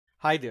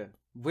Hi there,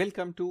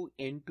 welcome to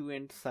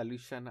End-to-End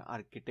Solution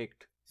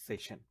Architect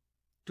session.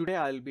 Today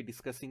I will be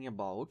discussing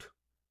about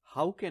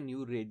how can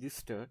you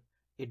register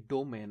a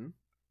domain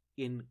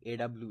in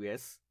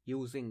AWS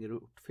using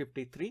Route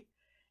 53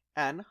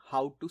 and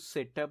how to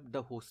set up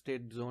the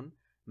hosted zone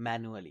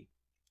manually.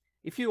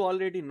 If you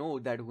already know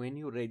that when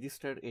you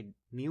register a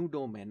new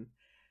domain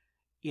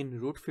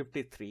in Route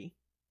 53,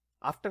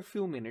 after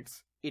few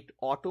minutes it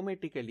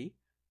automatically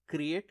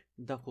create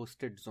the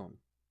hosted zone.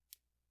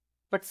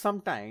 But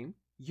sometimes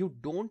you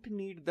don't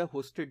need the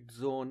hosted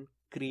zone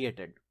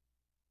created.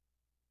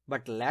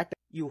 But later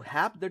you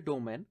have the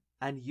domain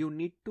and you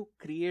need to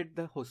create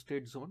the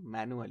hosted zone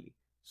manually.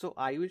 So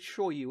I will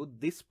show you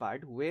this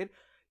part where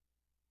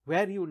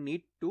you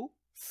need to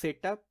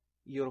set up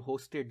your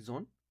hosted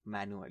zone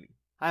manually.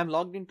 I am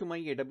logged into my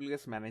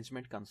AWS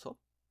Management Console.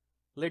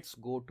 Let's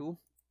go to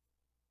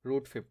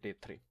Route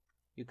 53.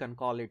 You can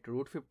call it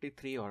Route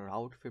 53 or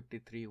Route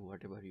 53,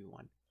 whatever you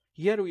want.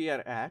 Here we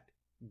are at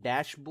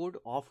dashboard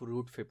of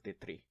Route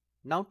 53.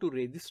 Now to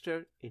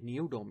register a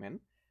new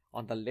domain,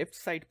 on the left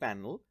side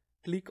panel,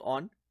 click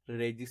on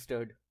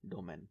registered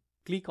domain.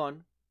 Click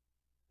on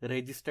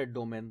registered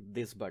domain,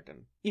 this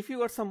button. If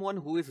you are someone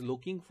who is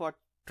looking for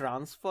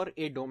transfer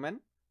a domain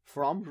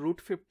from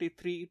Route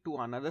 53 to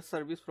another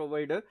service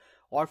provider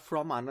or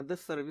from another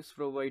service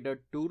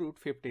provider to Route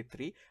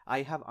 53,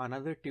 I have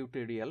another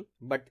tutorial,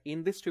 but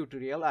in this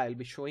tutorial I will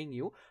be showing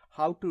you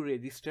how to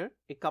register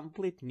a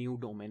complete new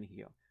domain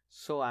here.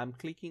 So I'm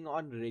clicking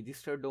on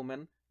register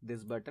domain,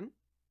 this button.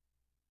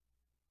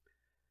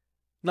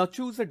 Now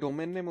choose a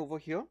domain name over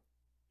here.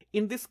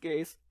 In this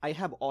case, I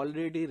have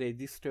already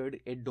registered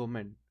a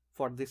domain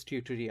for this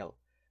tutorial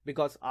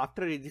because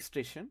after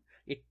registration,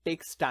 it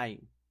takes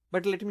time.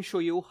 But let me show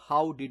you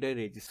how did I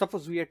register.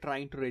 Suppose we are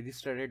trying to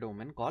register a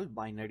domain called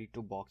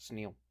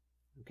binary2box.new.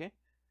 Okay.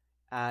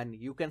 And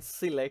you can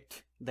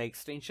select the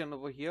extension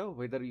over here,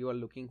 whether you are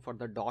looking for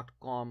the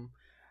 .com,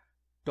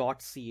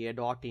 .ca,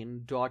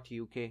 .in,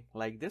 .uk,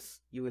 like this.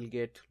 You will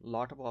get a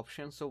lot of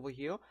options over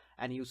here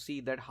and you see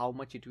that how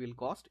much it will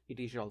cost. It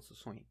is also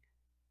showing.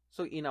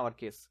 So in our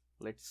case,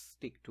 let's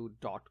stick to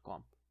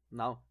 .com.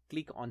 Now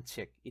click on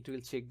check. It will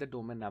check the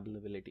domain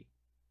availability.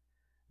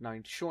 Now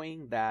it's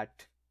showing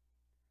that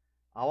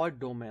our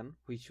domain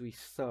which we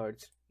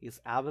searched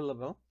is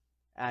available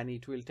and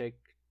it will take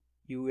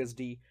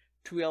USD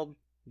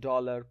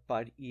 $12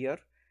 per year,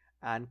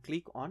 and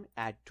click on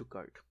add to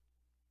cart.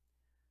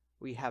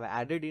 We have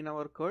added in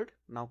our cart.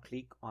 Now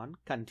click on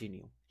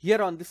continue.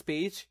 Here on this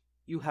page,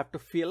 you have to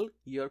fill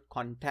your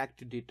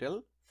contact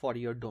detail for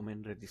your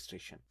domain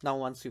registration. Now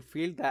once you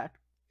fill that,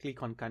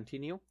 click on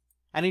continue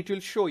and it will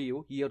show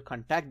you your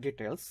contact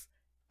details.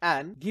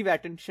 And give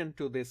attention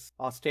to this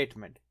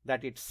statement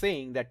that it's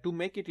saying that to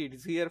make it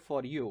easier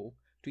for you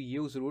to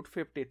use Route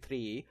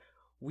 53,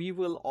 we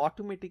will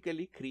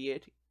automatically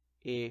create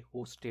a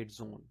hosted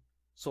zone.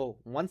 So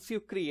once you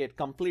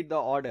complete the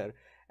order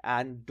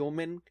and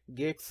domain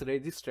gets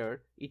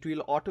registered, it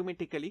will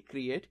automatically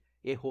create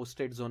a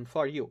hosted zone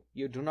for you.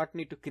 You do not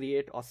need to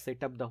create or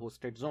set up the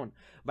hosted zone.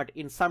 But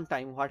in some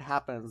time what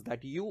happens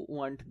that you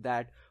want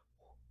that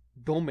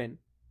domain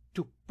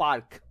to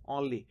park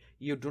only.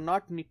 You do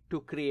not need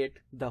to create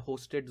the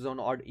hosted zone,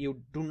 or you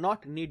do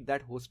not need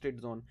that hosted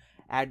zone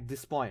at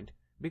this point,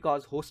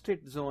 because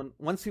hosted zone,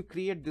 once you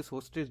create this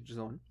hosted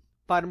zone,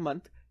 per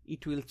month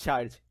it will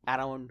charge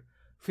around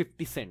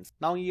 50 cents.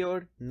 Now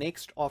your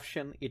next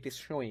option, it is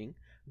showing,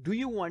 do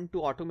you want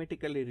to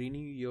automatically renew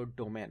your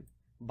domain?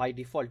 By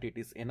default it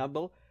is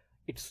enable.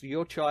 It's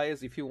your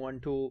choice. If you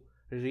want to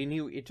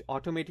renew it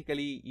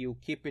automatically, you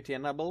keep it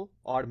enable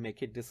or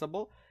make it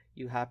disable.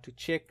 You have to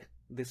check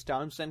this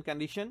terms and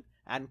condition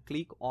and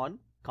click on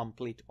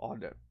complete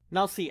order.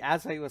 Now see,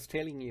 as I was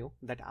telling you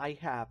that I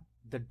have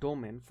the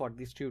domain for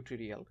this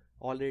tutorial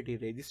already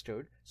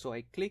registered. So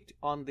I clicked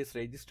on this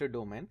register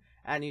domain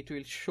and it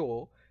will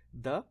show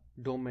the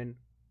domain,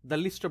 the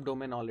list of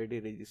domain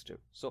already registered.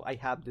 So I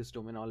have this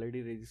domain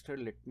already registered.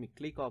 Let me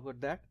click over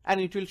that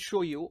and it will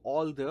show you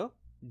all the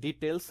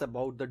details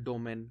about the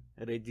domain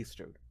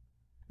registered.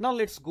 Now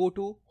let's go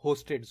to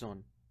hosted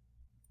zone.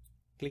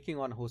 Clicking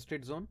on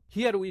hosted zone.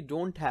 Here we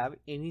don't have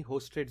any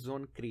hosted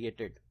zone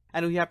created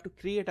and we have to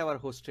create our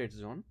hosted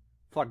zone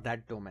for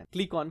that domain.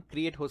 Click on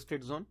create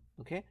hosted zone.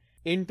 Okay.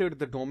 Enter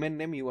the domain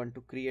name you want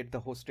to create the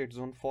hosted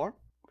zone for.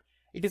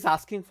 It is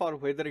asking for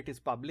whether it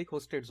is public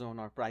hosted zone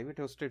or private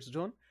hosted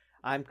zone.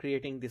 I am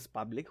creating this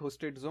public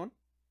hosted zone.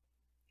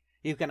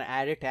 You can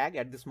add a tag.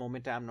 At this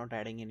moment I am not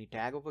adding any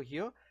tag over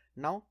here.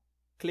 Now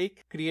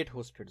click create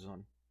hosted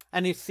zone.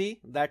 And you see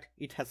that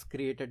it has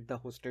created the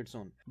hosted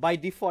zone. By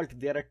default,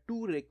 there are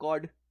two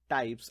record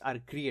types are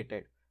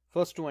created.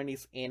 First one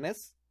is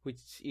NS, which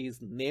is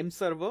name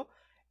server,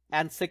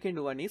 and second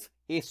one is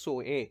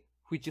SOA,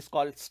 which is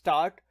called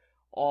start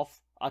of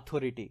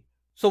authority.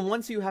 So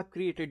once you have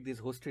created this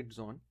hosted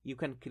zone, you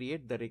can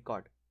create the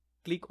record.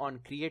 Click on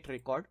create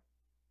record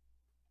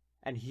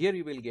and here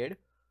you will get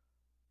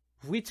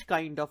which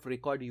kind of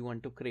record you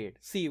want to create.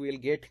 See, you will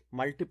get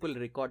multiple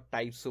record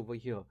types over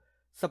here.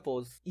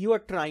 suppose you are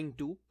trying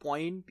to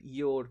point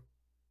your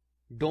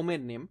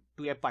domain name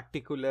to a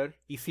particular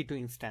EC2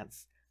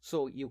 instance.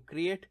 So you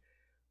create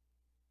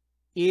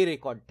a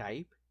record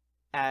type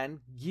and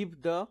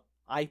give the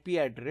IP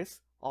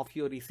address of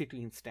your EC2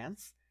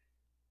 instance.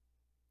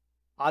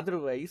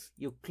 Otherwise,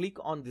 you click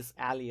on this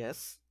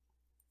alias,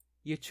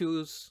 you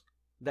choose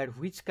that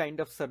which kind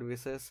of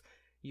services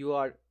you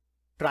are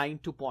trying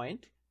to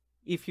point.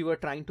 If you are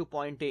trying to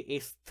point a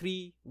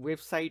S3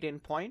 website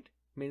endpoint,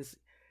 means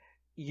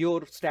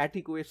your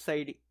static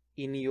website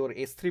in your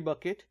S3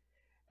 bucket,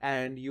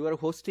 and you are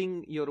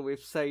hosting your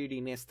website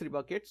in S3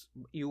 buckets,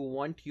 you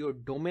want your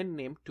domain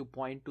name to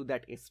point to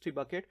that S3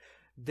 bucket,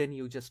 then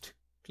you just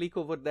click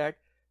over that,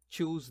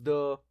 choose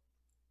the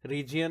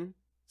region.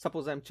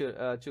 Suppose I'm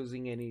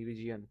choosing any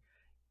region,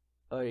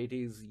 it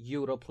is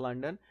Europe,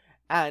 London,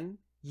 and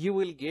you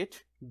will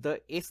get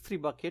the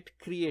S3 bucket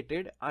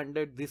created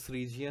under this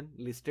region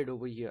listed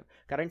over here.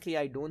 Currently,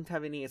 I don't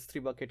have any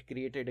S3 bucket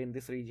created in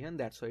this region,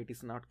 that's why it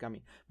is not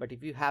coming. But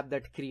if you have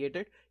that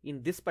created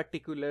in this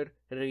particular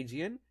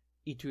region,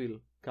 it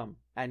will come,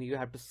 and you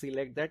have to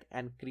select that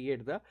and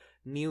create the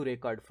new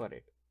record for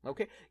it.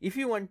 Okay, if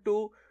you want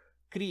to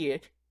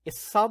create a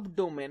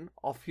subdomain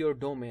of your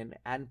domain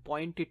and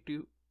point it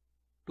to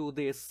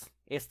this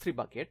S3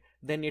 bucket,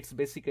 then it's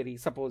basically,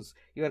 suppose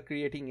you are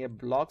creating a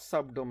blog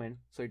subdomain,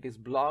 so it is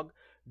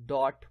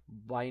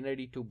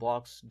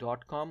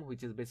blog.binary2box.com,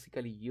 which is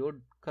basically your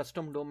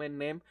custom domain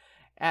name,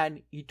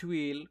 and it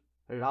will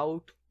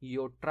route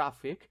your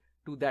traffic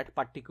to that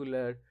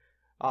particular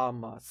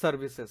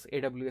services,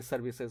 AWS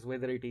services,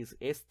 whether it is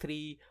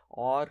S3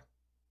 or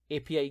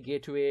API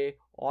gateway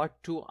or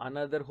to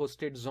another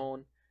hosted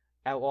zone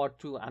or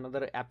to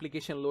another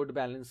application load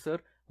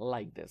balancer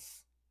like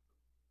this.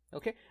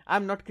 Okay,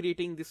 I'm not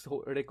creating this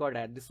record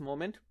at this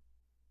moment,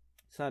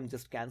 so I'm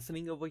just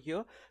canceling over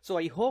here. So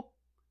I hope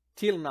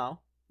till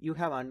now you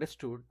have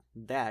understood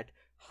that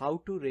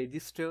how to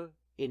register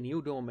a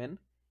new domain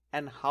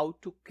and how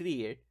to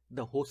create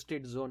the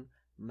hosted zone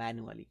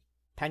manually.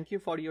 Thank you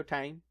for your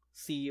time.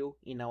 See you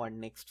in our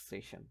next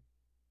session.